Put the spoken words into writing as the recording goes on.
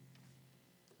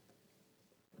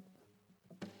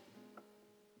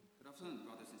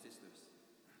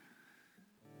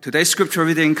Today's scripture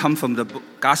reading comes from the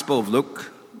Gospel of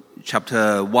Luke,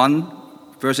 chapter 1,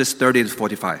 verses 30 to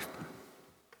 45.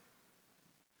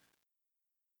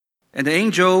 And the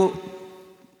angel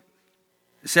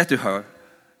said to her,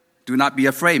 "Do not be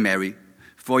afraid, Mary,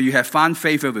 for you have found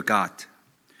favor with God.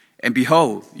 And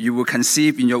behold, you will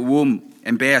conceive in your womb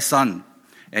and bear a son,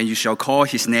 and you shall call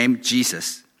his name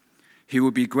Jesus. He will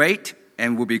be great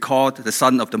and will be called the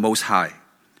Son of the Most High.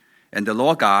 And the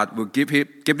Lord God will give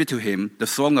it to him the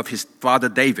throne of his father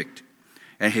David,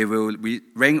 and he will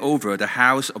reign over the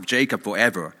house of Jacob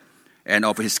forever, and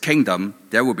of his kingdom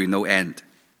there will be no end."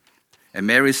 And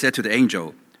Mary said to the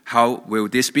angel, "How will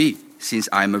this be, since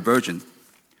I am a virgin?"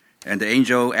 And the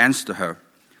angel answered her,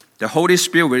 "The Holy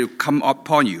Spirit will come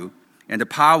upon you, and the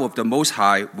power of the Most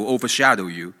High will overshadow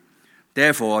you.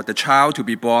 Therefore, the child to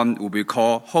be born will be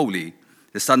called Holy,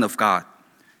 the Son of God.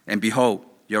 And behold,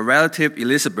 your relative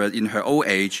Elizabeth in her old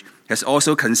age has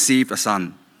also conceived a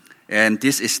son, and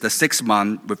this is the 6th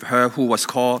month with her who was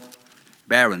called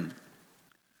barren.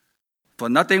 For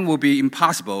nothing will be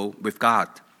impossible with God."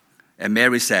 And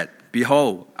Mary said,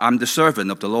 "Behold, I am the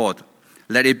servant of the Lord.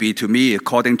 Let it be to me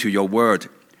according to your word."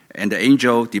 And the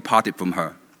angel departed from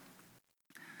her.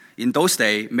 In those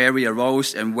days, Mary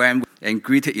arose and went and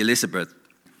greeted Elizabeth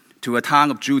to a town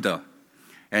of Judah.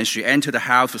 And she entered the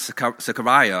house of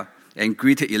Zechariah and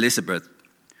greeted Elizabeth.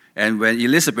 And when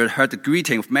Elizabeth heard the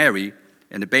greeting of Mary,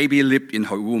 and the baby leaped in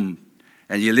her womb,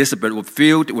 and Elizabeth was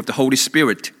filled with the Holy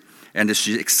Spirit, and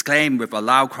she exclaimed with a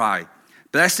loud cry,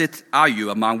 "Blessed are you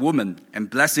among women, and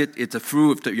blessed is the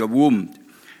fruit of your womb.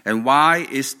 And why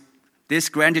is this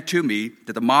granted to me,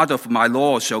 that the mother of my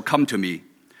Lord shall come to me?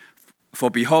 For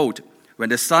behold, when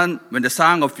the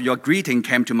sound of your greeting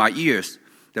came to my ears,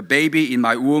 the baby in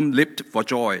my womb leaped for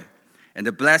joy. And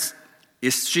the blessed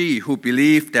is she who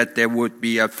believed that there would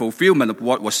be a fulfillment of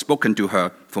what was spoken to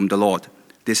her from the Lord."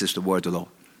 This is the word of the Lord.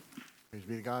 Praise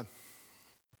be to God.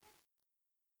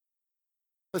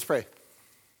 Let's pray.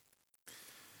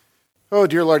 Oh,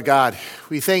 dear Lord God,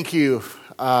 we thank you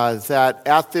that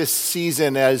at this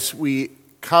season, as we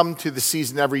come to the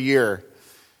season every year,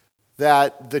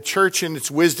 that the church in its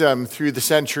wisdom through the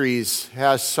centuries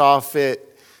has saw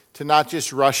fit to not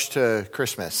just rush to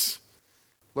Christmas.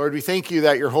 Lord, we thank you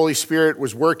that your Holy Spirit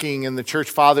was working in the church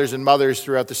fathers and mothers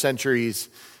throughout the centuries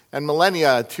and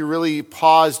millennia to really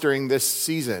pause during this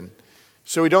season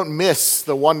so we don't miss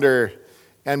the wonder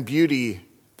and beauty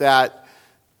that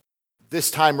this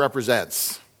time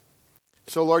represents.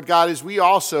 So, Lord God, as we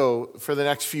also, for the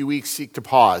next few weeks, seek to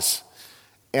pause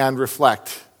and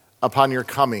reflect upon your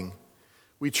coming,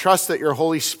 we trust that your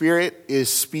Holy Spirit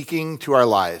is speaking to our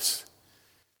lives,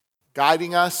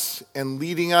 guiding us and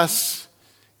leading us,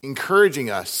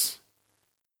 encouraging us,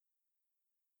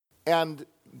 and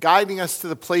guiding us to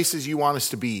the places you want us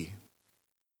to be.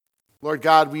 Lord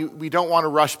God, we don't want to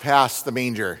rush past the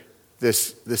manger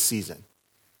this season.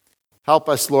 Help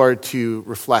us, Lord, to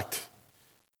reflect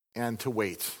and to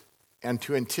wait and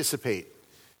to anticipate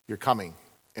your coming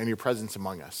and your presence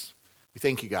among us. We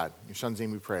thank you, God. In your Son's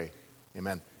name we pray.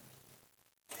 Amen.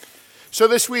 So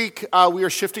this week, we are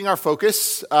shifting our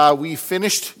focus. We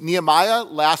finished Nehemiah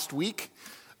last week.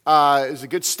 It was a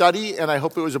good study, and I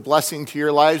hope it was a blessing to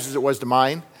your lives as it was to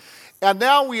mine. And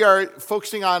now we are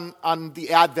focusing on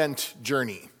the Advent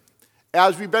journey.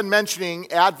 As we've been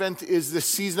mentioning, Advent is the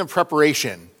season of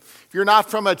preparation. If you're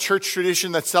not from a church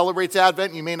tradition that celebrates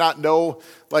Advent, you may not know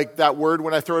like that word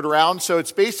when I throw it around. So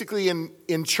it's basically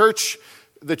in church,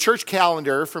 the church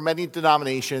calendar for many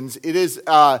denominations, it is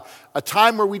a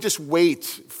time where we just wait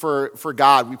for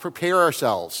God. We prepare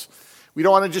ourselves. We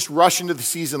don't want to just rush into the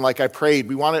season like I prayed.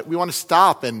 We want to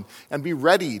stop and be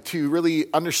ready to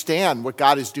really understand what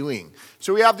God is doing.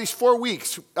 So we have these 4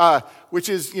 weeks, which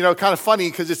is kind of funny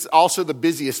because it's also the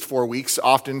busiest 4 weeks,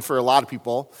 often for a lot of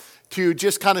people, to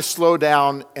just kind of slow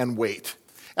down and wait.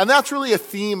 And that's really a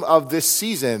theme of this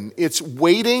season. It's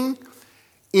waiting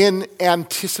in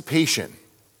anticipation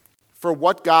for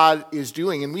what God is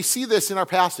doing. And we see this in our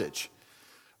passage.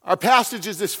 Our passage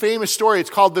is this famous story. It's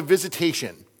called The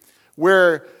Visitation,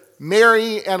 where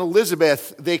Mary and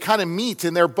Elizabeth, they kind of meet,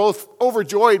 and they're both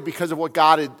overjoyed because of what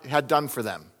God had done for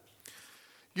them.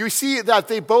 You see that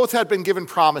they both had been given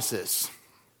promises.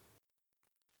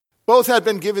 Both had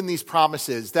been given these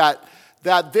promises that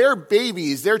their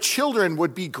babies, their children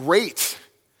would be great,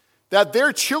 that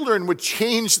their children would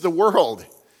change the world.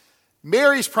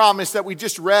 Mary's promise that we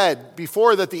just read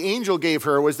before that the angel gave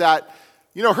her was that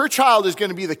her child is going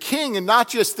to be the king, and not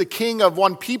just the king of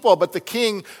one people, but the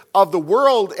king of the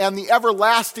world and the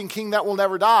everlasting king that will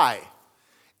never die.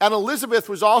 And Elizabeth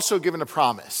was also given a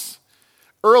promise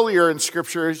earlier in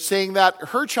Scripture, saying that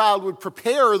her child would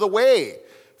prepare the way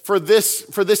for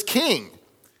this king.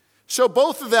 So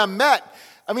both of them met.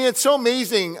 I mean, it's so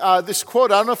amazing. This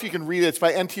quote, I don't know if you can read it. It's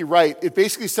by N.T. Wright. It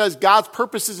basically says God's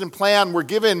purposes and plan were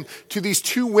given to these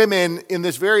two women in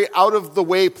this very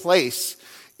out-of-the-way place,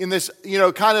 in this,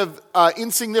 kind of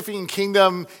insignificant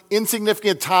kingdom,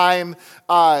 insignificant time,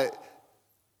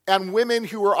 and women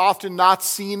who were often not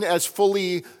seen as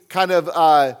fully kind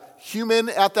of human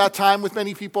at that time with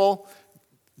many people.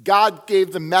 God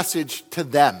gave the message to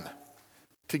them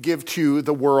to give to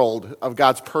the world of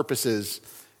God's purposes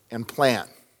and plan.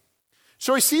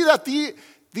 So we see that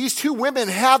these two women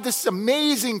have this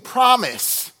amazing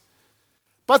promise,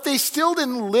 but they still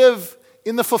didn't live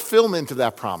in the fulfillment of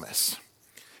that promise.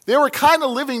 They were kind of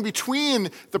living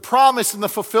between the promise and the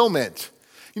fulfillment.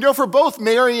 For both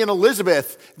Mary and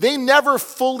Elizabeth, they never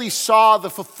fully saw the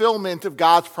fulfillment of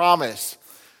God's promise.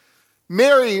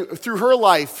 Mary, through her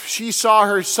life, she saw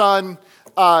her son,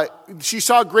 she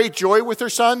saw great joy with her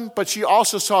son, but she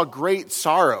also saw great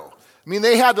sorrow. I mean,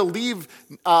 they had to leave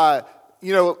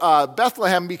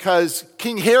Bethlehem because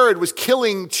King Herod was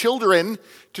killing children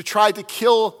to try to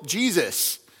kill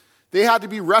Jesus. They had to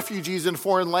be refugees in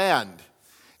foreign land.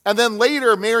 And then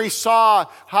later, Mary saw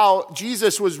how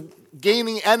Jesus was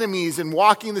gaining enemies and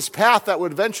walking this path that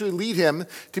would eventually lead him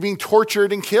to being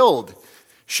tortured and killed.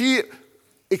 She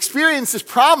experienced this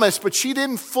promise, but she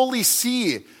didn't fully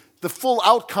see the full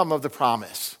outcome of the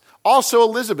promise. Also,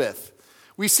 Elizabeth.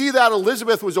 We see that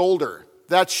Elizabeth was older,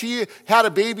 that she had a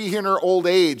baby in her old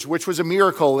age, which was a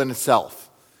miracle in itself.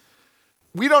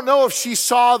 We don't know if she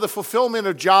saw the fulfillment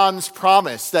of John's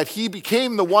promise, that he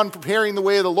became the one preparing the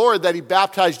way of the Lord, that he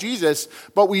baptized Jesus,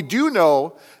 but we do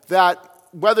know that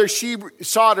whether she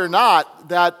saw it or not,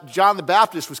 that John the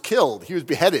Baptist was killed. He was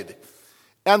beheaded.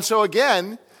 And so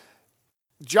again,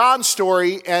 John's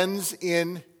story ends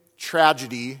in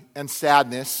tragedy and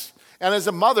sadness, and as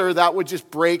a mother, that would just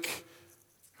break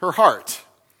her heart.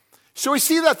 So we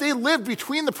see that they lived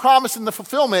between the promise and the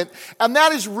fulfillment, and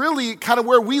that is really kind of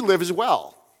where we live as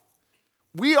well.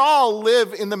 We all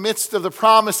live in the midst of the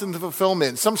promise and the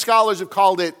fulfillment. Some scholars have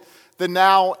called it the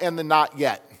now and the not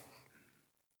yet.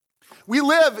 We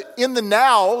live in the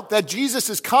now that Jesus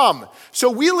has come. So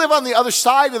we live on the other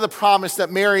side of the promise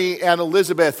that Mary and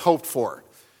Elizabeth hoped for.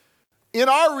 In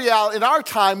our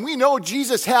time, we know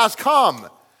Jesus has come.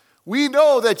 We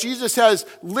know that Jesus has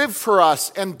lived for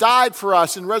us and died for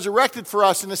us and resurrected for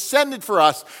us and ascended for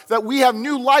us, that we have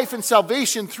new life and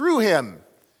salvation through him.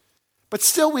 But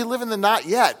still we live in the not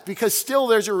yet, because still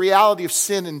there's a reality of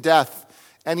sin and death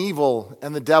and evil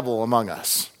and the devil among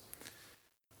us.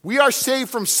 We are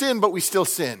saved from sin, but we still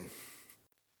sin.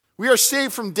 We are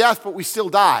saved from death, but we still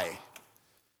die.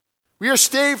 We are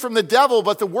saved from the devil,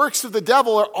 but the works of the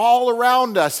devil are all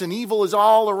around us, and evil is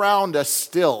all around us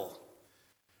still.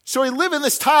 So we live in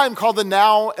this time called the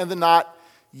now and the not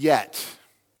yet.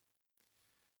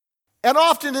 And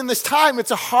often in this time, it's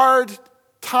a hard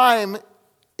time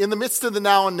in the midst of the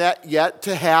now and not yet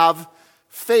to have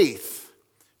faith.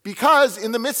 Because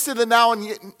in the midst of the now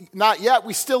and not yet,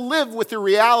 we still live with the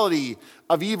reality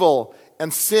of evil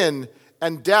and sin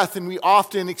and death, and we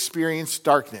often experience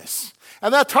darkness.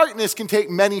 And that darkness can take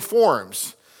many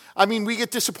forms. I mean, we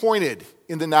get disappointed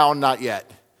in the now and not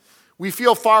yet. We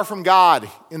feel far from God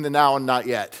in the now and not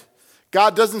yet.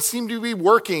 God doesn't seem to be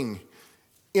working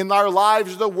in our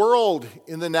lives, the world,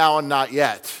 in the now and not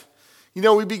yet.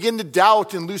 We begin to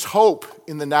doubt and lose hope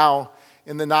in the now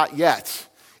and the not yet.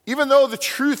 Even though the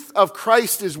truth of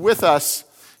Christ is with us,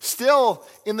 still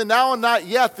in the now and not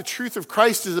yet, the truth of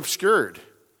Christ is obscured.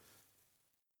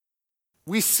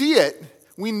 We see it,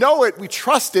 we know it, we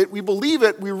trust it, we believe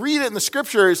it, we read it in the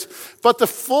scriptures, but the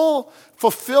full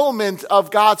fulfillment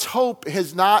of God's hope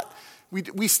has not,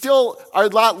 we still are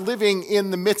not living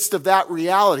in the midst of that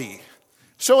reality.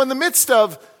 So in the midst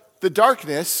of the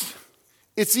darkness,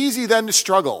 it's easy then to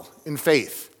struggle in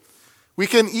faith. We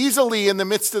can easily, in the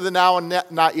midst of the now and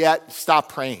not yet,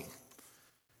 stop praying.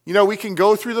 We can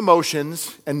go through the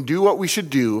motions and do what we should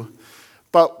do,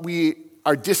 but we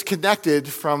are disconnected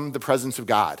from the presence of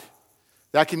God.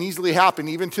 That can easily happen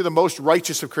even to the most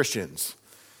righteous of Christians.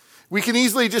 We can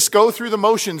easily just go through the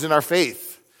motions in our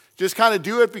faith. Just kind of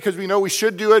do it because we know we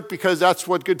should do it because that's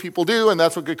what good people do and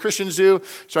that's what good Christians do.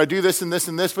 So I do this and this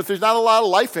and this, but there's not a lot of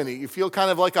life in it. You feel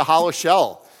kind of like a hollow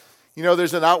shell.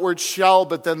 There's an outward shell,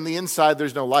 but then the inside,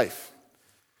 there's no life.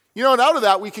 And out of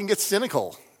that, we can get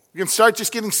cynical. We can start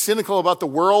just getting cynical about the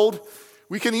world.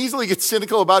 We can easily get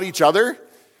cynical about each other.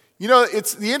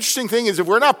 It's the interesting thing is if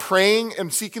we're not praying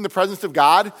and seeking the presence of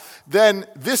God, then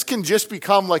this can just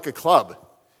become like a club.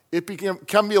 It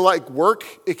can be like work.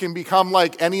 It can become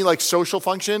like any like social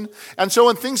function. And so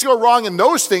when things go wrong in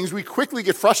those things, we quickly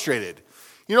get frustrated.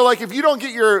 You know, like if you don't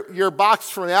get your box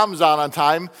from Amazon on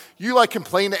time, you like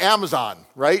complain to Amazon,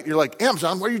 right? You're like,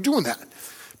 Amazon, why are you doing that?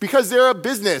 Because they're a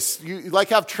business. You like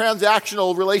have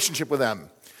transactional relationship with them.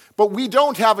 But we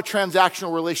don't have a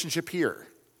transactional relationship here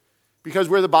because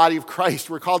we're the body of Christ.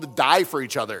 We're called to die for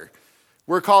each other.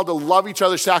 We're called to love each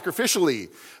other sacrificially.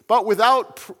 But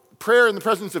without prayer in the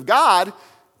presence of God,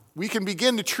 we can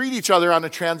begin to treat each other on a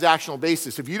transactional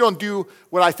basis. If you don't do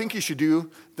what I think you should do,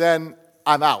 then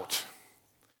I'm out.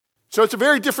 So it's a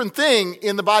very different thing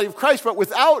in the body of Christ. But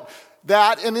without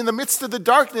that, and in the midst of the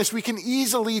darkness, we can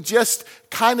easily just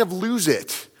kind of lose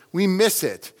it. We miss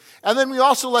it. And then we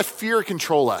also let fear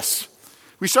control us.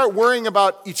 We start worrying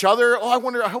about each other. Oh,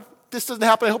 I hope this doesn't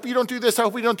happen. I hope you don't do this. I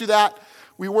hope we don't do that.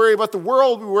 We worry about the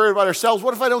world. We worry about ourselves.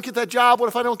 What if I don't get that job? What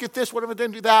if I don't get this? What if I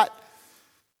didn't do that?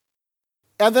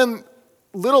 And then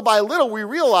little by little, we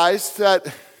realize that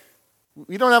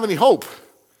we don't have any hope.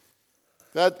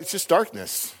 That it's just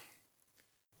darkness.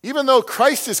 Even though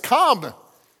Christ has come,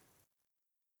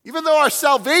 even though our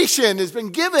salvation has been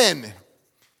given,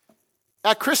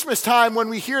 at Christmas time, when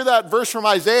we hear that verse from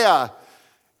Isaiah,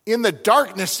 in the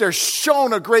darkness there's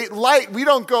shone a great light, we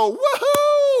don't go,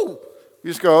 woohoo! We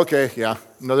just go, okay, yeah,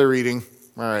 another reading.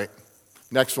 All right,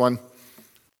 next one.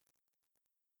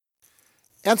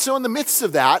 And so in the midst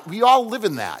of that, we all live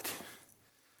in that.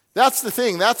 That's the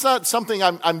thing. That's not something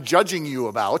I'm judging you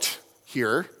about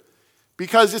here,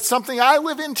 because it's something I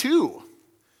live in too.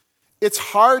 It's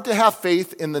hard to have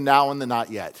faith in the now and the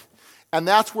not yet. And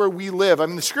that's where we live. I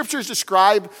mean, the scriptures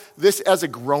describe this as a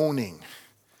groaning.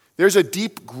 There's a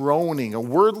deep groaning, a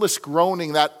wordless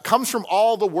groaning that comes from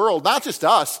all the world, not just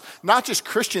us, not just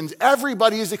Christians.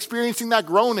 Everybody is experiencing that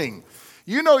groaning.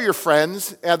 You know your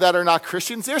friends that are not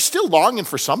Christians, they're still longing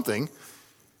for something.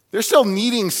 They're still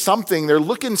needing something. They're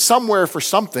looking somewhere for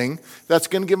something that's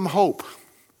going to give them hope.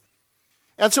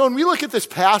 And so when we look at this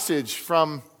passage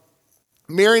from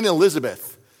Mary and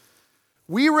Elizabeth,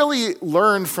 we really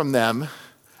learn from them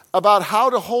about how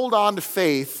to hold on to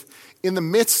faith in the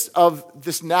midst of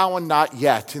this now and not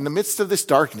yet, in the midst of this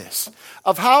darkness,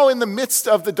 of how in the midst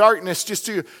of the darkness, just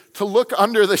to look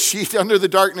under the sheet, under the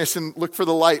darkness and look for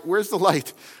the light. Where's the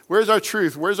light? Where's our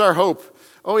truth? Where's our hope?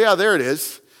 Oh yeah, there it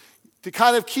is. To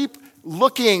kind of keep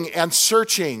looking and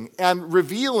searching and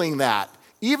revealing that,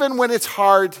 even when it's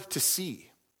hard to see.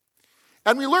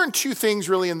 And we learn two things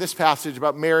really in this passage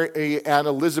about Mary and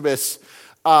Elizabeth's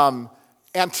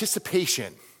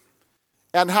anticipation,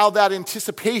 and how that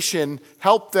anticipation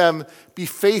helped them be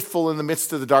faithful in the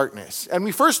midst of the darkness. And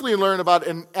we firstly learn about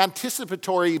an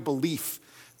anticipatory belief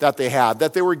that they had,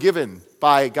 that they were given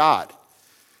by God.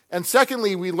 And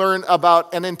secondly, we learn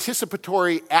about an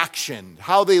anticipatory action,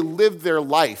 how they lived their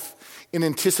life in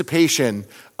anticipation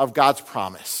of God's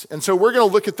promise. And so we're going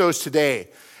to look at those today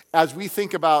as we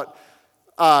think about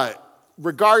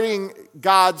regarding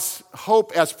God's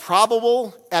hope as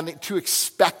probable and to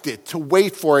expect it, to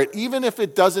wait for it, even if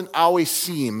it doesn't always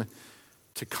seem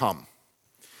to come.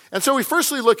 And so we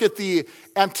firstly look at the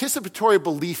anticipatory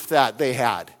belief that they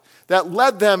had that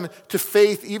led them to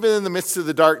faith even in the midst of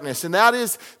the darkness, and that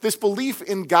is this belief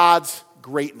in God's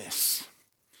greatness.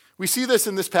 We see this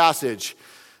in this passage.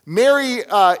 Mary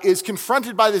is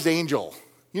confronted by this angel.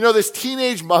 You know, this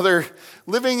teenage mother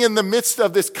living in the midst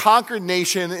of this conquered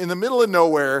nation in the middle of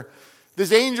nowhere.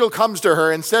 This angel comes to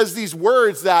her and says these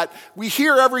words that we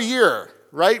hear every year,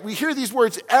 right? We hear these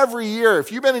words every year.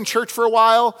 If you've been in church for a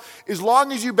while, as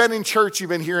long as you've been in church, you've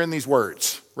been hearing these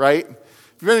words, right?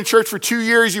 If you've been in church for 2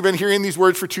 years, you've been hearing these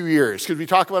words for 2 years, because we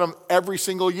talk about them every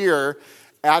single year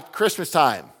at Christmas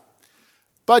time.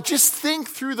 But just think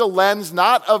through the lens,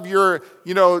 not of your,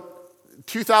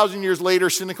 2,000 years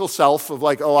later, cynical self of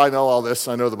like, oh, I know all this,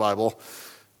 I know the Bible.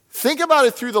 Think about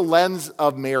it through the lens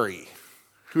of Mary,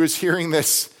 who is hearing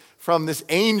this from this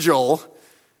angel.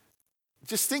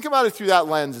 Just think about it through that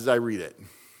lens as I read it.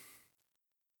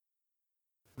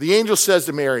 The angel says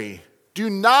to Mary, "Do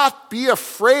not be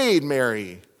afraid,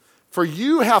 Mary, for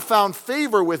you have found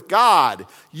favor with God.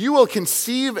 You will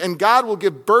conceive, and God will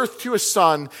give birth to a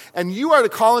son, and you are to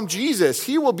call him Jesus.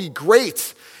 He will be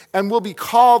great and will be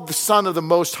called the Son of the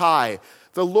Most High.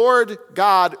 The Lord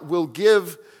God will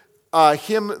give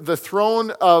him the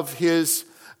throne of his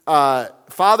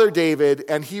father David,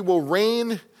 and he will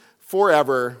reign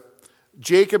forever,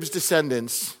 Jacob's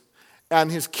descendants, and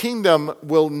his kingdom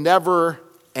will never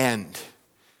end."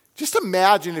 Just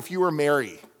imagine if you were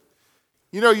Mary.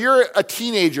 You're a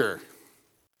teenager.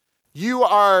 You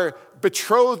are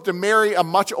betrothed to marry a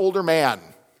much older man.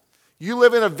 You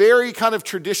live in a very kind of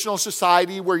traditional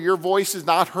society where your voice is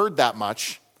not heard that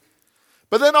much.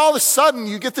 But then all of a sudden,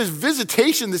 you get this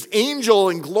visitation, this angel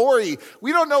in glory.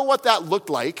 We don't know what that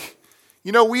looked like.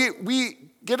 You know, we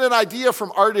get an idea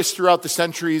from artists throughout the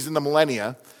centuries and the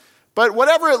millennia. But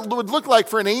whatever it would look like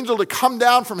for an angel to come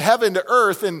down from heaven to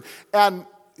earth and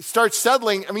start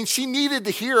settling, I mean, she needed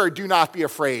to hear, do not be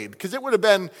afraid, because it would have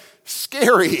been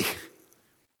scary.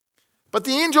 But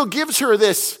the angel gives her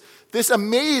this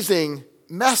amazing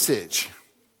message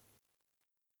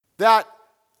that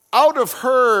out of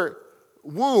her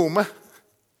womb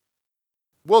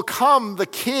will come the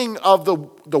king of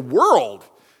the world.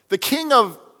 The king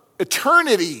of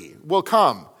eternity will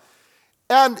come.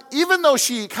 And even though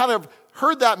she kind of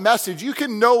heard that message, you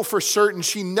can know for certain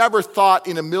she never thought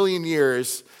in a million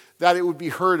years that it would be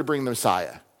her to bring the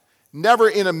Messiah. Never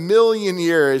in a million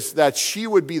years that she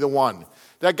would be the one.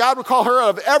 That God would call her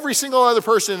out of every single other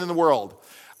person in the world.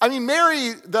 I mean,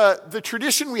 Mary, the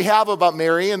tradition we have about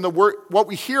Mary and what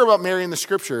we hear about Mary in the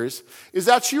scriptures is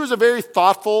that she was a very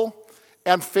thoughtful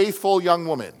and faithful young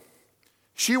woman.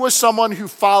 She was someone who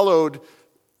followed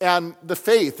the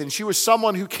faith, and she was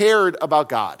someone who cared about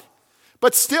God.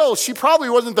 But still, she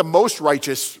probably wasn't the most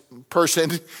righteous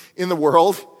person in the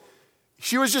world.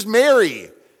 She was just Mary,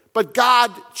 but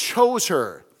God chose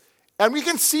her. And we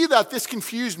can see that this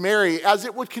confused Mary as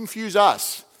it would confuse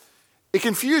us. It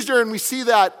confused her, and we see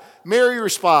that Mary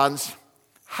responds,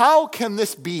 "How can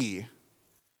this be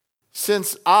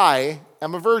since I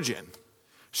am a virgin?"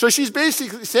 So she's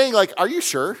basically saying, like, are you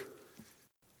sure?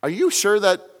 Are you sure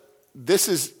that this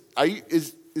is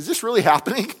this really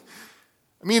happening?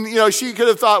 I mean, you know, she could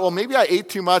have thought, well, maybe I ate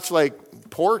too much, like,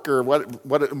 pork or what.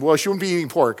 Well, she wouldn't be eating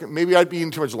pork. Maybe I'd be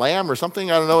eating too much lamb or something.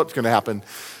 I don't know what's going to happen.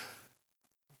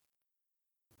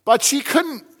 But she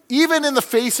couldn't, even in the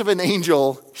face of an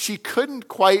angel, she couldn't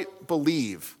quite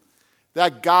believe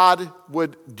that God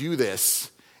would do this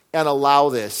and allow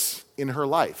this in her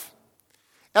life.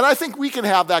 And I think we can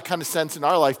have that kind of sense in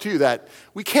our life too, that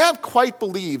we can't quite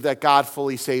believe that God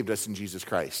fully saved us in Jesus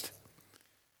Christ.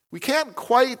 We can't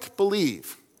quite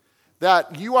believe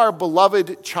that you are a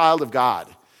beloved child of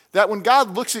God. That when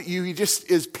God looks at you, he just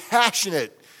is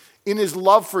passionate in his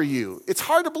love for you. It's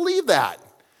hard to believe that.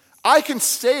 I can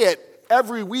say it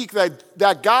every week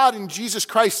that God in Jesus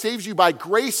Christ saves you by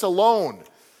grace alone.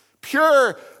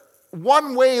 Pure,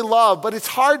 one-way love, but it's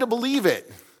hard to believe it.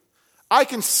 I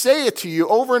can say it to you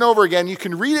over and over again. You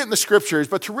can read it in the scriptures,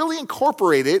 but to really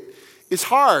incorporate it is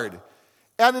hard.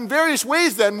 And in various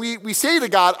ways then, we say to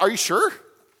God, are you sure?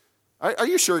 Are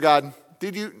you sure, God?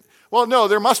 Did you? Well, no,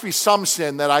 there must be some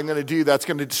sin that I'm going to do that's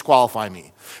going to disqualify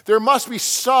me. There must be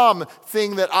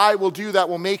something that I will do that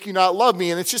will make you not love me.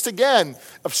 And it's just, again,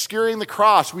 obscuring the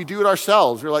cross. We do it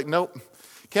ourselves. We're like, nope,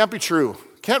 can't be true.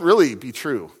 Can't really be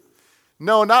true.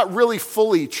 No, not really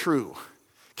fully true.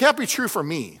 Can't be true for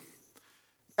me.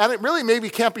 And it really maybe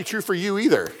can't be true for you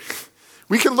either.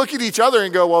 We can look at each other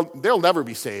and go, well, they'll never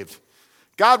be saved.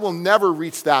 God will never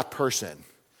reach that person.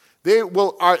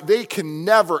 They can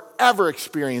never, ever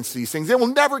experience these things. They will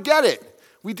never get it.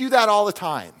 We do that all the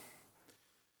time.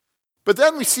 But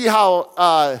then we see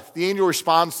how the angel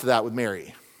responds to that with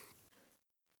Mary.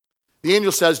 The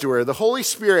angel says to her, "The Holy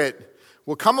Spirit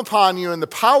will come upon you, and the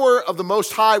power of the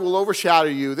Most High will overshadow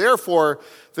you. Therefore,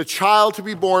 the child to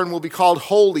be born will be called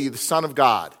Holy, the Son of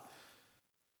God.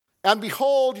 And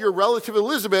behold, your relative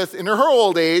Elizabeth, in her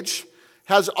old age,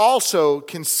 has also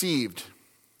conceived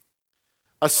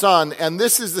a son, and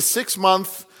this is the 6th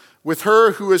month with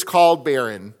her who is called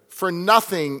barren, for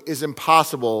nothing is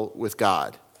impossible with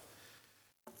God."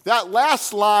 That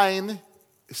last line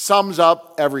sums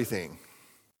up everything.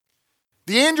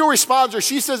 The angel responds, or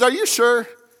she says, "Are you sure?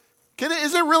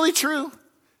 Is it really true?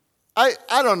 I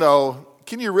don't know.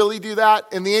 Can you really do that?"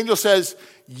 And the angel says,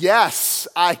 "Yes,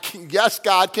 yes,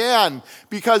 God can,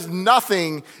 because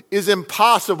nothing is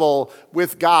impossible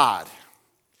with God."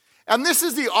 And this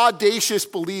is the audacious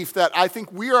belief that I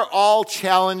think we are all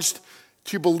challenged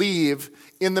to believe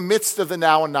in the midst of the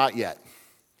now and not yet.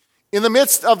 In the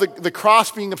midst of the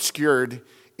cross being obscured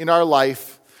in our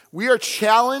life, we are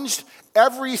challenged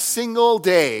every single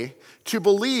day to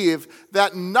believe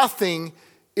that nothing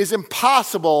is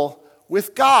impossible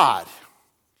with God.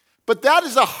 But that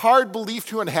is a hard belief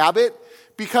to inhabit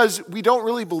because we don't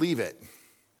really believe it.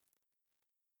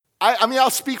 I mean, I'll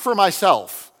speak for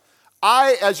myself.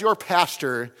 I, as your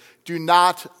pastor, do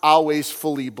not always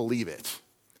fully believe it.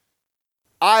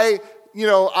 I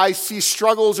see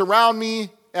struggles around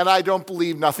me, and I don't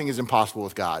believe nothing is impossible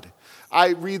with God. I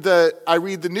read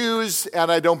the news,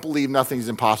 and I don't believe nothing's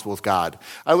impossible with God.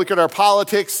 I look at our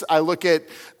politics, I look at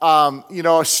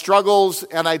our struggles,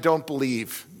 and I don't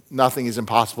believe nothing is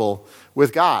impossible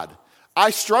with God.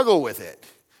 I struggle with it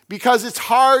because it's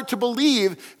hard to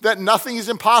believe that nothing is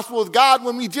impossible with God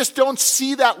when we just don't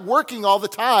see that working all the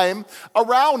time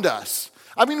around us.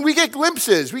 I mean, we get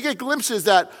glimpses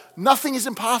that nothing is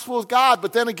impossible with God,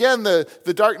 but then again,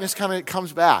 the darkness kind of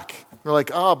comes back. We're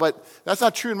like, oh, but that's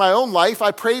not true in my own life.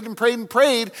 I prayed and prayed and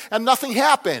prayed, and nothing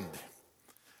happened.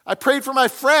 I prayed for my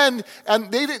friend,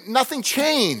 and nothing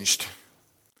changed.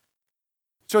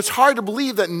 So it's hard to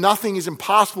believe that nothing is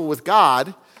impossible with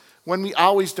God when we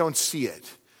always don't see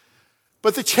it.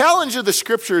 But the challenge of the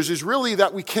scriptures is really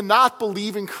that we cannot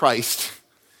believe in Christ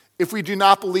if we do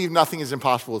not believe nothing is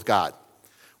impossible with God.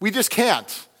 We just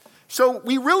can't. So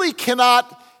we really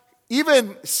cannot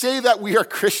even say that we are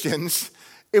Christians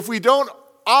if we don't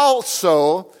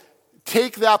also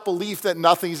take that belief that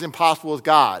nothing is impossible with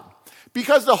God.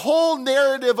 Because the whole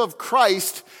narrative of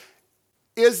Christ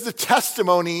is the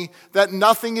testimony that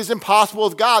nothing is impossible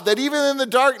with God, that even in the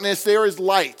darkness there is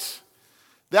light.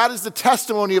 That is the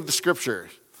testimony of the scripture,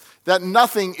 that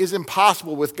nothing is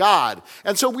impossible with God.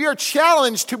 And so we are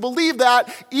challenged to believe that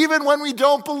even when we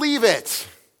don't believe it.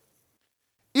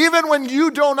 Even when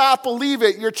you do not believe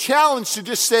it, you're challenged to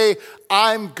just say,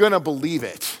 I'm going to believe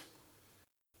it.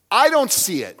 I don't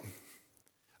see it.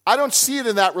 I don't see it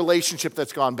in that relationship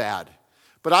that's gone bad,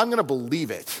 but I'm going to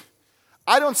believe it.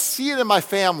 I don't see it in my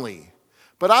family,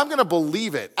 but I'm going to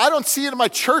believe it. I don't see it in my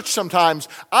church sometimes.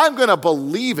 I'm going to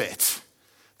believe it.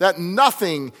 That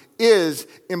nothing is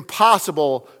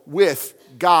impossible with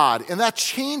God. And that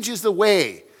changes the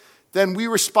way then we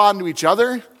respond to each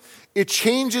other. It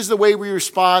changes the way we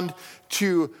respond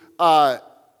to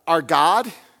our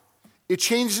God. It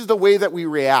changes the way that we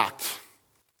react.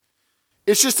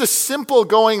 It's just a simple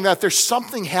going that there's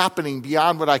something happening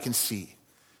beyond what I can see.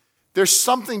 There's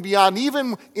something beyond,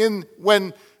 even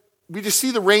when we just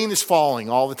see the rain is falling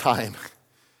all the time,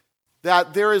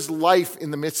 that there is life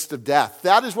in the midst of death.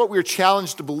 That is what we are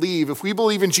challenged to believe. If we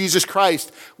believe in Jesus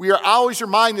Christ, we are always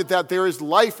reminded that there is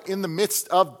life in the midst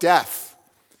of death.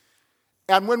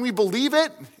 And when we believe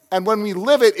it and when we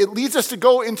live it, it leads us to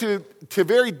go into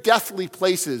very deathly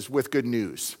places with good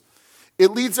news.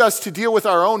 It leads us to deal with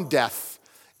our own death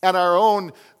and our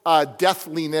own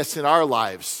deathliness in our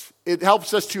lives. It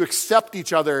helps us to accept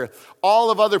each other, all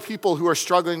of other people who are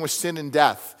struggling with sin and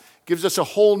death. It gives us a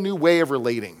whole new way of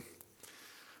relating.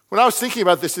 When I was thinking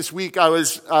about this week, I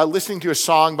was listening to a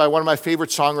song by one of my favorite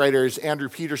songwriters, Andrew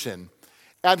Peterson.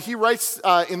 And he writes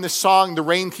in this song, The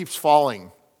Rain Keeps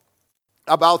Falling,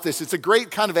 about this. It's a great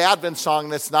kind of Advent song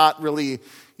that's not really,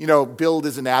 billed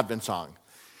as an Advent song.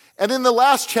 And in the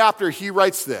last chapter, he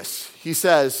writes this. He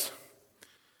says,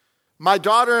 my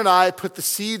daughter and I put the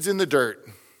seeds in the dirt,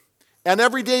 and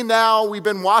every day now we've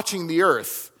been watching the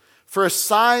earth for a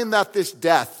sign that this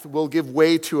death will give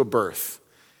way to a birth,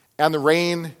 and the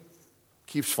rain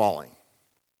keeps falling.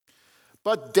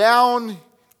 But down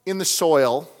in the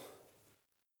soil,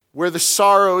 where the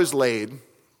sorrow is laid,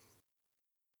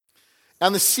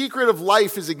 and the secret of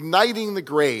life is igniting the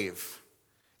grave.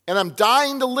 And I'm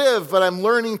dying to live, but I'm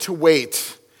learning to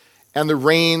wait. And the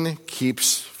rain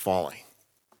keeps falling.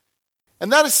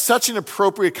 And that is such an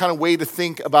appropriate kind of way to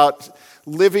think about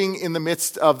living in the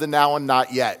midst of the now and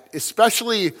not yet,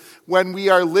 especially when we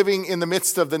are living in the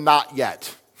midst of the not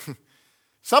yet.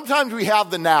 Sometimes we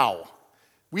have the now.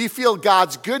 We feel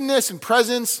God's goodness and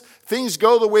presence. Things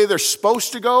go the way they're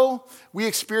supposed to go. We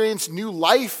experience new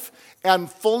life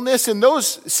and fullness, and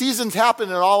those seasons happen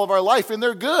in all of our life, and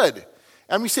they're good.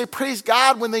 And we say, praise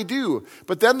God when they do.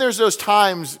 But then there's those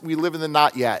times we live in the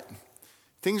not yet.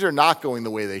 Things are not going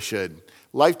the way they should.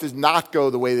 Life does not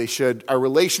go the way they should. Our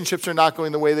relationships are not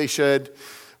going the way they should.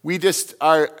 We just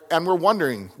are, and we're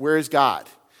wondering, where is God?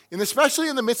 And especially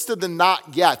in the midst of the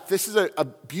not yet, this is a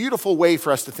beautiful way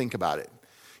for us to think about it.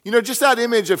 Just that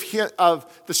image of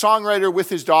the songwriter with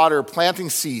his daughter planting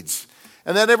seeds.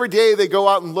 And then every day they go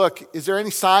out and look, is there any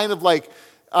sign of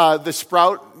the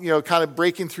sprout, kind of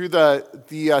breaking through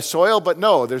the soil? But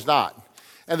no, there's not.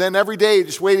 And then every day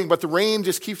just waiting, but the rain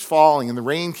just keeps falling and the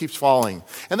rain keeps falling.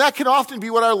 And that can often be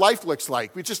what our life looks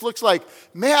like. It just looks like,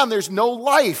 man, there's no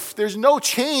life. There's no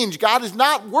change. God is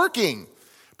not working.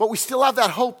 But we still have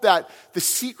that hope that the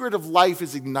secret of life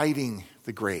is igniting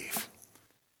the grave.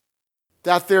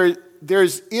 That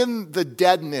there's in the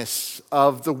deadness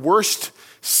of the worst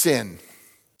sin,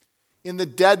 in the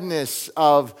deadness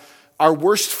of our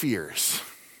worst fears,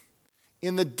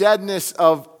 in the deadness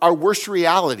of our worst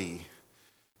reality,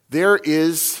 there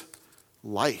is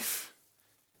life.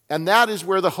 And that is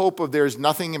where the hope of there is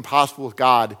nothing impossible with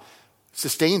God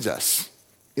sustains us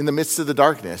in the midst of the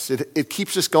darkness. It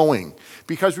keeps us going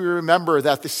because we remember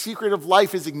that the secret of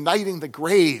life is igniting the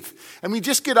grave. And we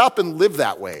just get up and live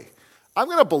that way. I'm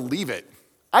going to believe it.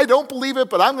 I don't believe it,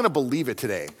 but I'm going to believe it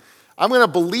today. I'm going to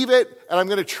believe it, and I'm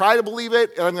going to try to believe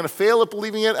it, and I'm going to fail at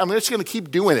believing it. I'm just going to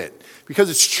keep doing it because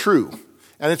it's true,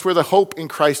 and it's where the hope in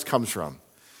Christ comes from.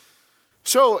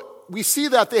 So we see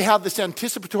that they have this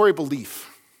anticipatory belief,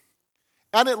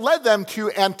 and it led them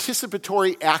to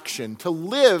anticipatory action, to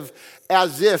live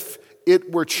as if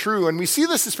it were true. And we see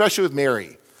this especially with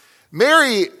Mary.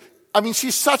 Mary,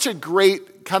 she's such a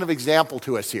great kind of example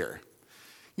to us here.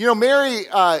 You know, Mary,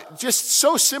 just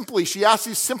so simply, she asks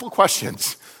these simple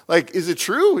questions. Like, is it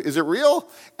true? Is it real?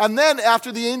 And then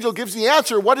after the angel gives the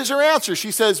answer, what is her answer?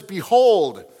 She says,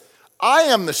 behold, I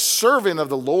am the servant of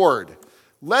the Lord.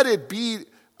 Let it be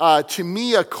to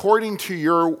me according to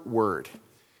your word.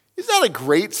 Isn't that a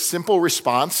great, simple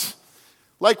response?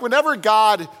 Like whenever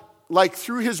God,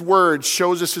 through his word,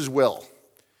 shows us his will,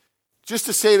 just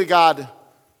to say to God,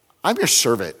 I'm your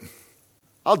servant.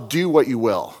 I'll do what you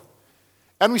will.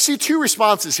 And we see two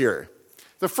responses here.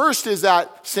 The first is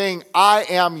that saying, I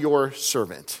am your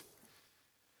servant.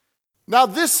 Now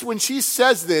this, when she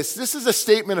says this is a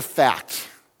statement of fact.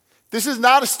 This is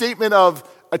not a statement of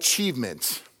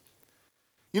achievement.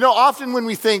 You know, often when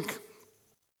we think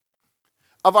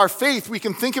of our faith, we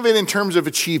can think of it in terms of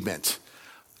achievement.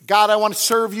 God, I want to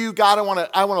serve you. God, I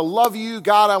want to love you.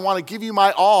 God, I want to give you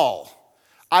my all.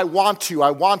 I want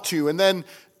to. And then,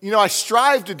 I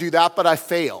strive to do that, but I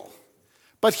fail.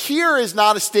 But here is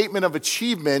not a statement of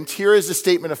achievement. Here is a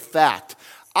statement of fact.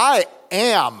 I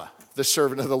am the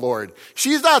servant of the Lord.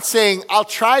 She's not saying, I'll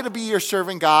try to be your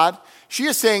servant, God. She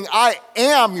is saying, I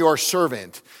am your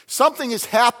servant. Something has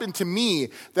happened to me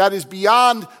that is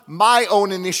beyond my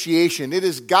own initiation. It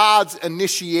is God's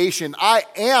initiation. I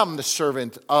am the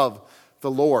servant of the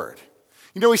Lord.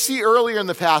 You know, we see earlier in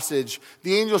the passage,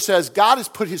 the angel says, God has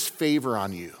put his favor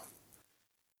on you.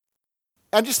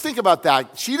 And just think about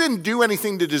that. She didn't do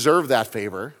anything to deserve that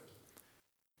favor.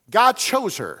 God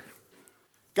chose her.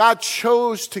 God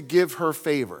chose to give her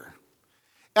favor.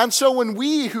 And so when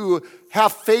we who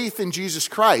have faith in Jesus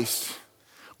Christ,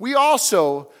 we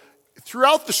also,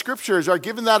 throughout the scriptures, are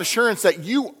given that assurance that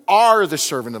you are the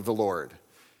servant of the Lord.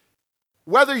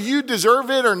 Whether you deserve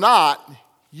it or not,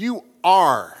 you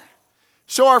are.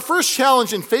 So our first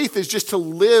challenge in faith is just to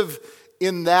live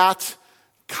in that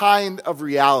kind of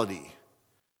reality.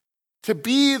 To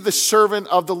be the servant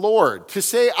of the Lord. To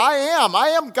say, I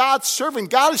am God's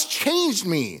servant. God has changed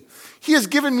me. He has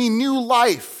given me new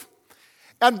life.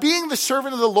 And being the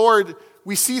servant of the Lord,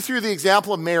 we see through the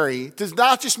example of Mary, does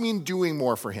not just mean doing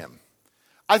more for him.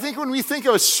 I think when we think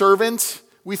of a servant,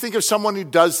 we think of someone who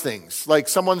does things, like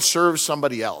someone serves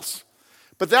somebody else.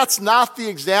 But that's not the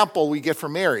example we get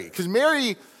from Mary. Because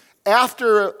Mary,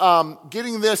 after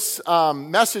getting this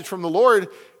message from the Lord,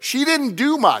 she didn't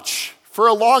do much. For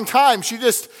a long time, she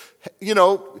just,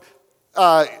 held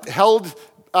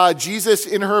Jesus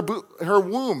in her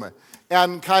womb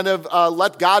and kind of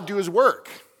let God do his work.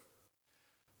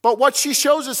 But what she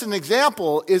shows us an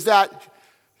example is that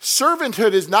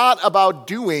servanthood is not about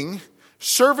doing.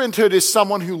 Servanthood is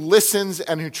someone who listens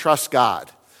and who trusts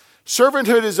God.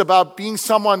 Servanthood is about being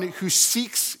someone who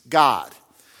seeks God.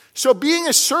 So being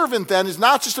a servant then is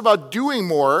not just about doing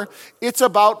more, it's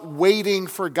about waiting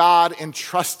for God and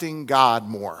trusting God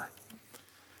more.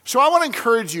 So I want to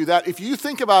encourage you that if you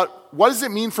think about what does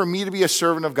it mean for me to be a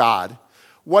servant of God,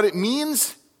 what it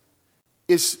means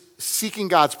is seeking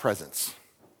God's presence.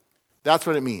 That's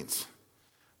what it means.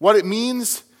 What it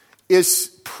means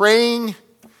is praying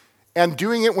and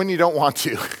doing it when you don't want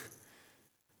to.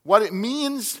 What it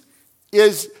means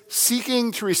is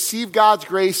seeking to receive God's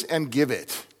grace and give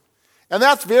it. And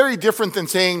that's very different than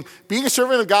saying being a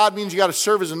servant of God means you got to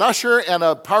serve as an usher and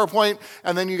a PowerPoint,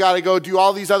 and then you got to go do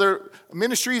all these other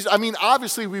ministries.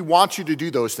 Obviously we want you to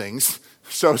do those things.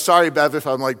 So sorry, Bev, if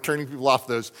I'm turning people off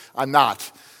those. I'm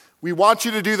not. We want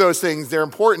you to do those things. They're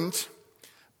important.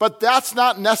 But that's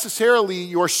not necessarily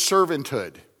your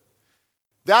servanthood.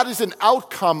 That is an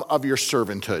outcome of your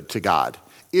servanthood to God.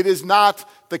 It is not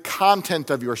the content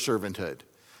of your servanthood.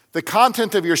 The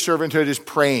content of your servanthood is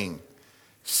praying,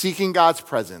 seeking God's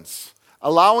presence,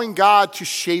 allowing God to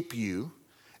shape you,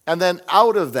 and then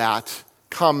out of that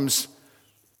comes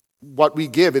what we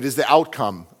give. It is the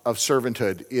outcome of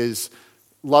servanthood, is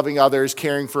loving others,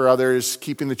 caring for others,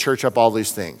 keeping the church up, all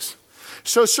these things.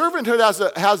 So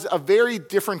servanthood has a very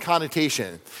different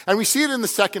connotation. And we see it in the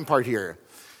second part here.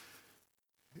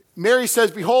 Mary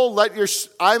says, behold,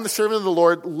 I am the servant of the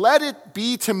Lord. Let it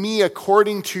be to me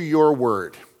according to your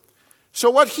word. So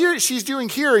what she's doing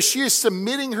here is she is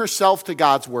submitting herself to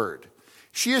God's word.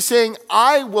 She is saying,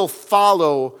 I will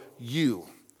follow you.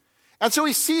 And so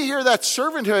we see here that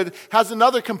servanthood has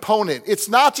another component. It's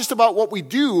not just about what we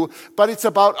do, but it's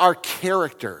about our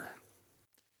character.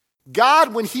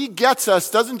 God, when he gets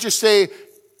us, doesn't just say,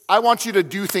 I want you to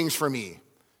do things for me.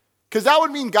 Because that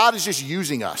would mean God is just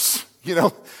using us.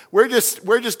 We're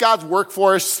just God's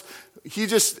workforce. He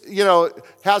just,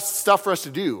 has stuff for us to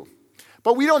do.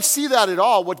 But we don't see that at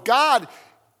all. What God's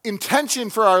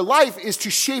intention for our life is to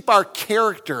shape our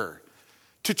character,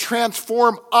 to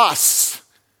transform us,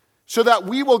 so that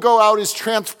we will go out as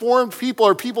transformed people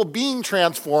or people being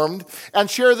transformed and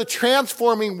share the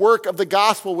transforming work of the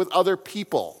gospel with other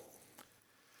people.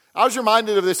 I was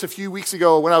reminded of this a few weeks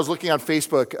ago when I was looking on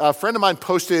Facebook. A friend of mine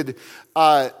posted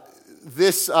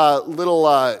this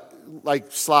little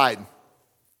slide.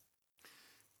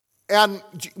 And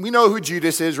we know who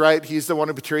Judas is, right? He's the one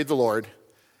who betrayed the Lord.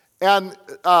 And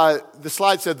the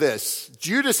slide said this: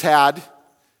 Judas had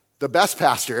the best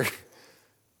pastor,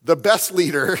 the best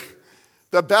leader,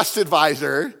 the best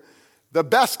advisor, the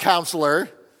best counselor,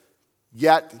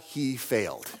 yet he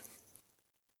failed.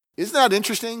 Isn't that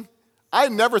interesting? I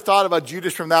never thought about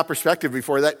Judas from that perspective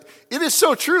before. That it is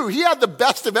so true. He had the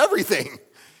best of everything.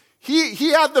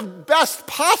 He had the best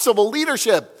possible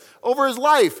leadership over his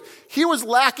life. He was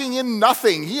lacking in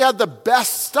nothing. He had the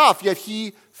best stuff, yet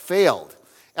he failed.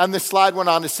 And this slide went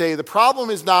on to say, the problem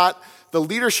is not the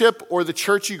leadership or the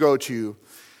church you go to.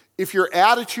 If your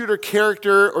attitude or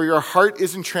character or your heart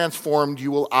isn't transformed,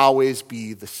 you will always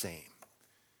be the same.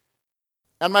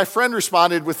 And my friend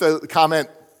responded with a comment,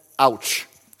 ouch.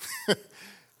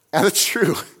 And it's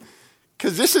true,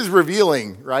 because this is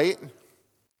revealing, right?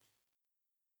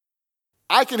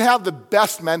 I can have the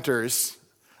best mentors.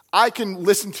 I can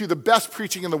listen to the best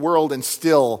preaching in the world and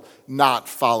still not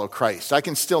follow Christ. I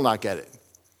can still not get it.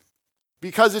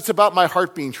 Because it's about my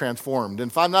heart being transformed. And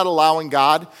if I'm not allowing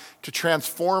God to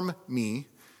transform me,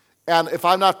 and if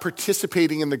I'm not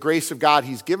participating in the grace of God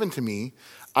he's given to me,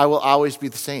 I will always be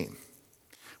the same.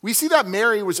 We see that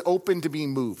Mary was open to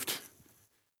being moved.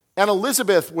 And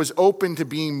Elizabeth was open to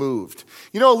being moved.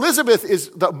 Elizabeth is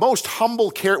the most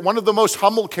humble one of the most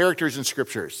humble characters in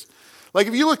scriptures. Like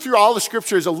if you look through all the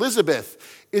scriptures,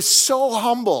 Elizabeth is so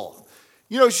humble.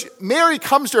 Mary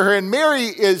comes to her, and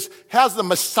Mary has the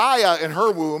Messiah in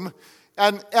her womb.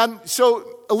 And so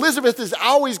Elizabeth is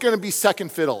always going to be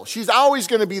second fiddle. She's always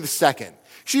going to be the second.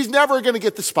 She's never going to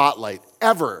get the spotlight,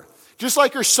 ever. Just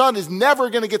like her son is never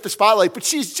going to get the spotlight, but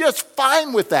she's just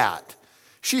fine with that.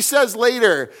 She says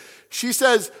later,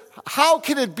 how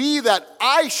can it be that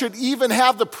I should even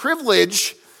have the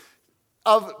privilege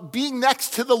of being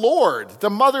next to the Lord, the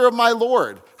mother of my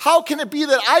Lord? How can it be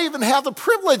that I even have the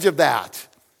privilege of that?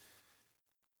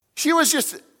 She was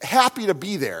just happy to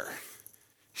be there.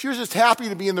 She was just happy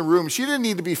to be in the room. She didn't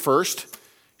need to be first.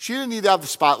 She didn't need to have the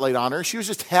spotlight on her. She was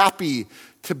just happy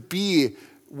to be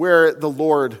where the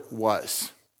Lord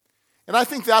was. And I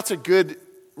think that's a good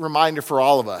reminder for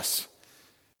all of us.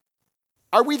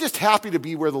 Are we just happy to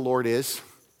be where the Lord is?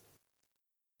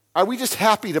 Are we just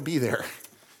happy to be there?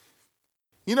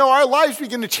 Our lives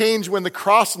begin to change when the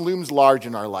cross looms large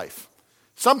in our life.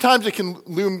 Sometimes it can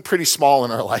loom pretty small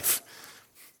in our life.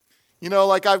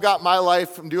 Like I've got my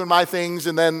life, I'm doing my things,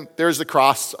 and then there's the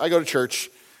cross. I go to church.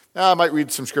 I might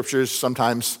read some scriptures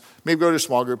sometimes, maybe go to a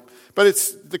small group, but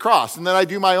it's the cross. And then I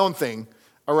do my own thing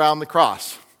around the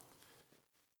cross.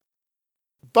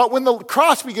 But when the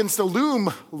cross begins to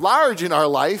loom large in our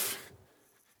life,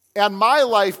 and my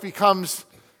life becomes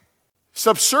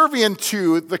subservient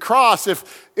to the cross,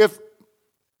 if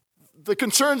the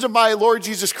concerns of my Lord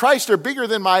Jesus Christ are bigger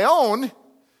than my own,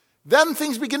 then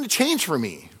things begin to change for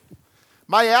me.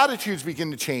 My attitudes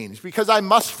begin to change because I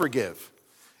must forgive,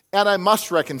 and I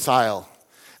must reconcile.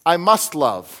 I must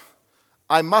love.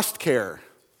 I must care.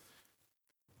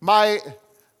 My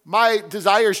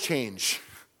desires change.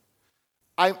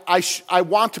 I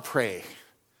want to pray.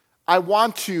 I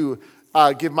want to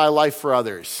give my life for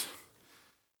others.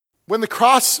 When the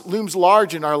cross looms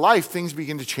large in our life, things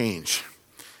begin to change.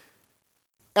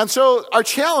 And so our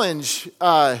challenge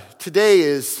today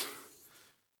is,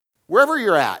 wherever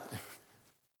you're at,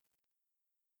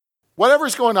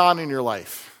 whatever's going on in your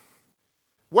life,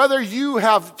 whether you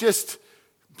have just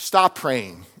stopped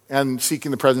praying and seeking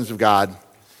the presence of God,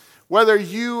 whether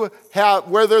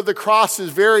the cross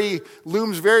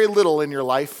looms very little in your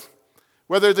life,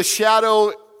 whether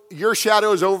your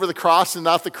shadow is over the cross and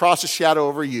not the cross's shadow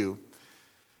over you.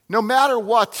 no matter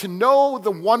what, to know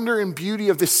the wonder and beauty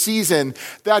of this season,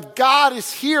 that God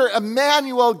is here,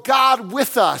 Emmanuel, God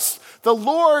with us. The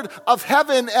Lord of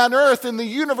heaven and earth and the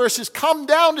universe has come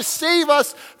down to save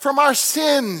us from our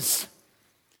sins.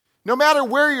 No matter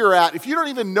where you're at, if you don't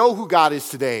even know who God is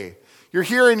today, you're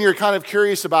here and you're kind of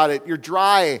curious about it, you're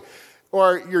dry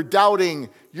or you're doubting,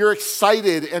 you're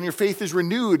excited and your faith is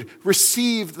renewed,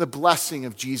 receive the blessing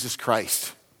of Jesus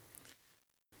Christ.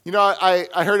 You know,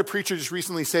 I heard a preacher just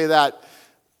recently say that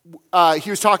he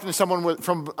was talking to someone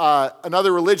from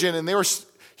another religion, and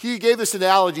he gave this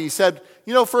analogy. He said,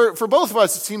 you know, for both of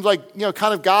us, it seems like, you know,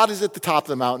 kind of God is at the top of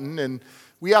the mountain, and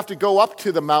we have to go up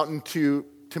to the mountain to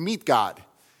meet God.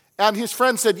 And his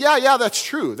friend said, yeah, that's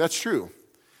true.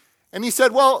 And he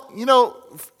said, well, you know,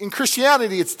 in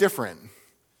Christianity, it's different.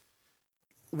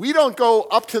 We don't go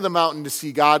up to the mountain to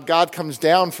see God. God comes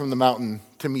down from the mountain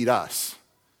to meet us.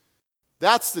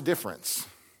 That's the difference.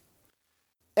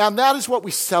 And that is what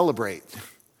we celebrate.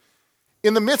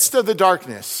 In the midst of the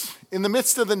darkness, in the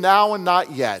midst of the now and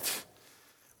not yet,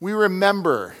 we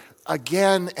remember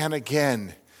again and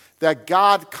again that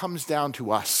God comes down to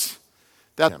us.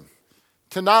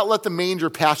 To not let the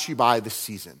manger pass you by this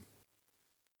season,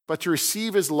 but to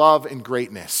receive his love and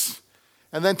greatness,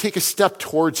 and then take a step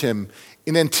towards him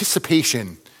in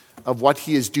anticipation of what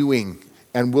he is doing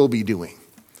and will be doing.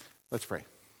 Let's pray.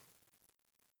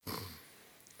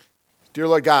 Dear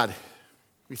Lord God,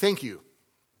 we thank you.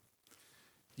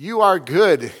 You are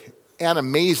good and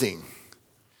amazing.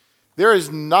 There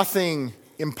is nothing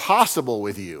impossible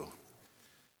with you.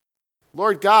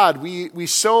 Lord God, we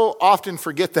so often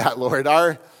forget that, Lord.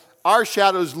 Our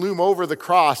shadows loom over the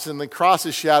cross, and the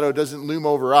cross's shadow doesn't loom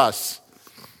over us.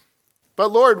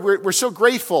 But Lord, we're so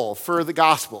grateful for the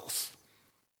Gospels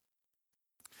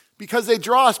because they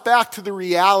draw us back to the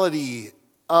reality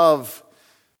of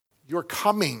your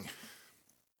coming.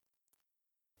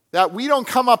 That we don't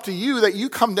come up to you, that you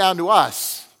come down to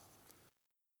us.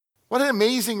 What an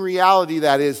amazing reality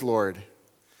that is, Lord.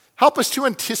 Help us to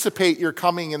anticipate your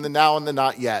coming in the now and the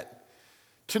not yet.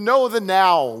 To know the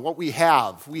now, what we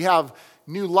have. We have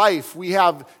new life. We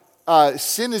have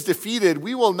sin is defeated.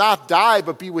 We will not die,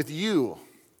 but be with you.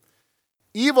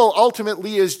 Evil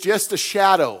ultimately is just a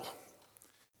shadow.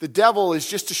 The devil is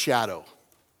just a shadow.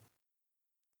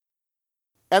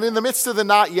 And in the midst of the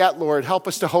not yet, Lord, help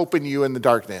us to hope in you in the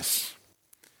darkness.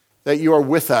 That you are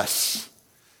with us.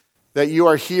 That you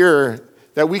are here.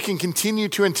 That we can continue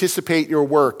to anticipate your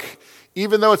work.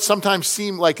 Even though it sometimes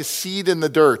seems like a seed in the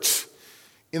dirt,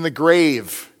 in the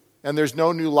grave, and there's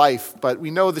no new life. But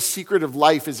we know the secret of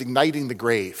life is igniting the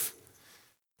grave.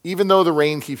 Even though the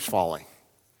rain keeps falling.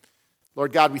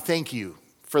 Lord God, we thank you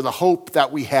for the hope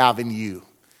that we have in you.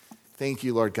 Thank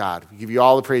you, Lord God. We give you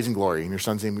all the praise and glory. In your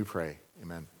Son's name we pray.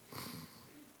 Amen.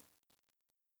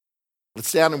 Let's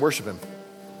stand and worship him.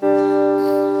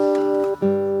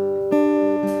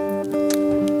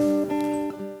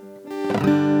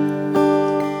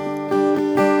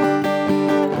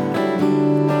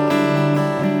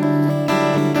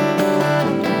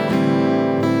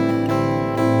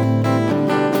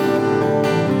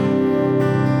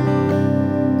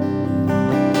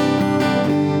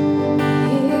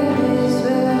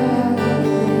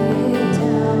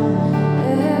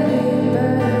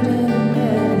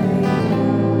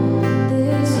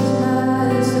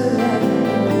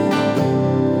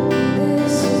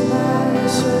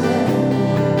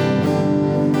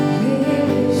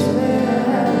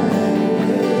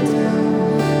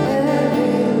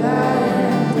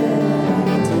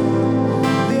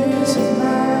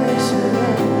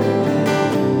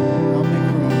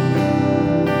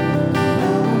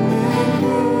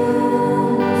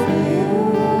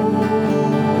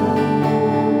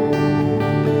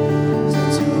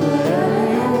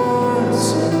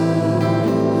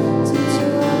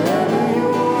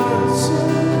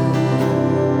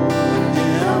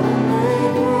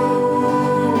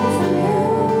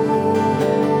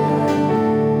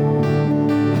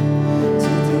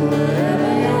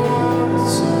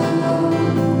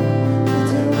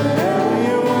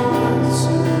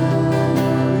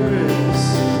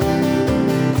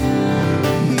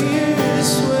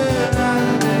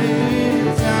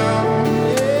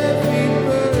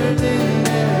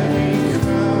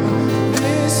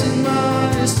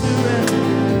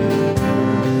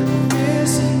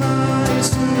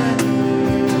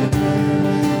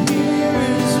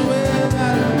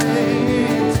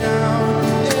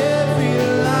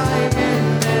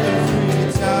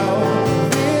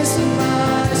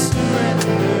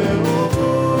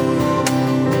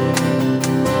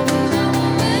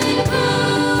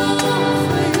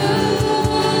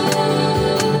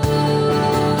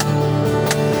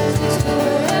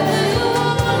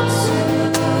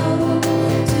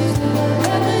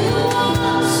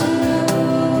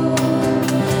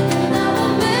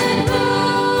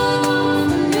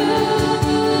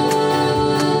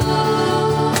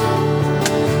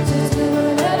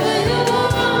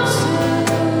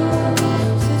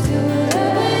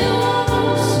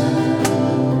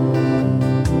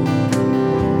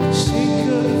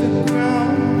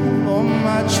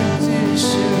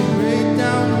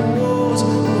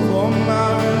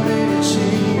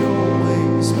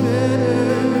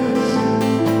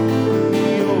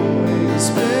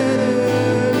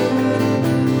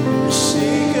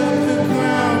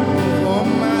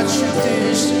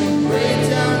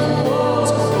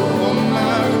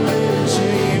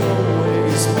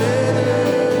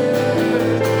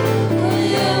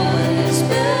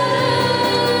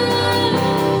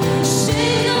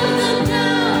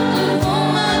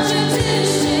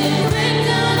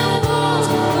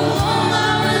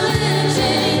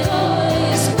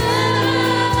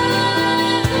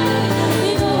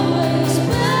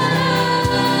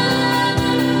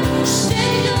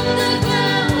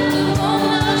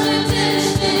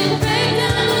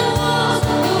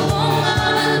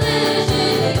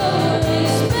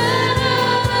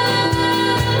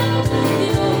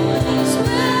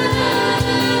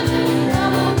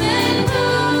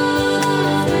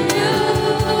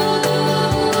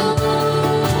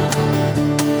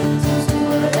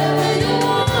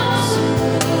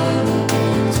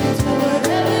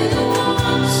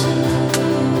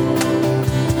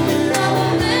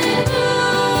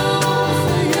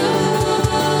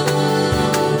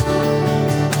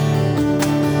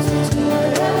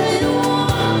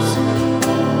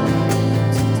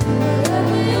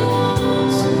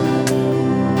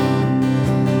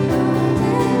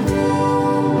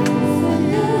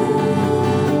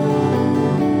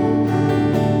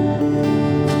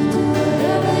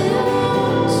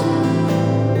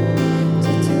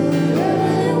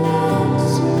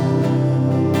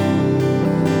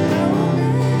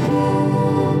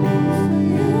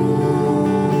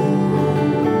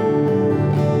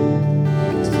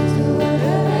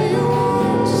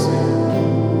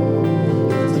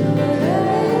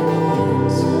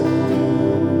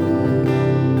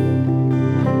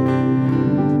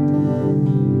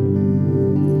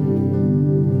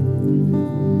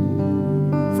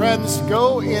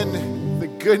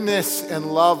 goodness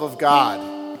and love of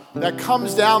God that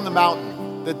comes down the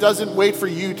mountain, that doesn't wait for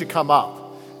you to come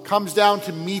up, comes down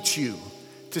to meet you,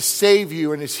 to save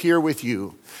you, and is here with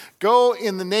you. Go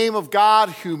in the name of God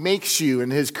who makes you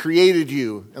and has created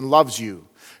you and loves you.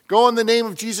 Go in the name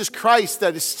of Jesus Christ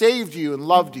that has saved you and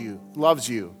loves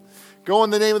you. Go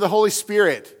in the name of the Holy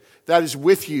Spirit that is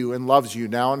with you and loves you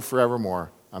now and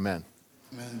forevermore. Amen.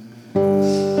 Amen.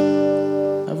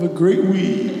 Have a great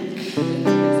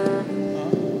week.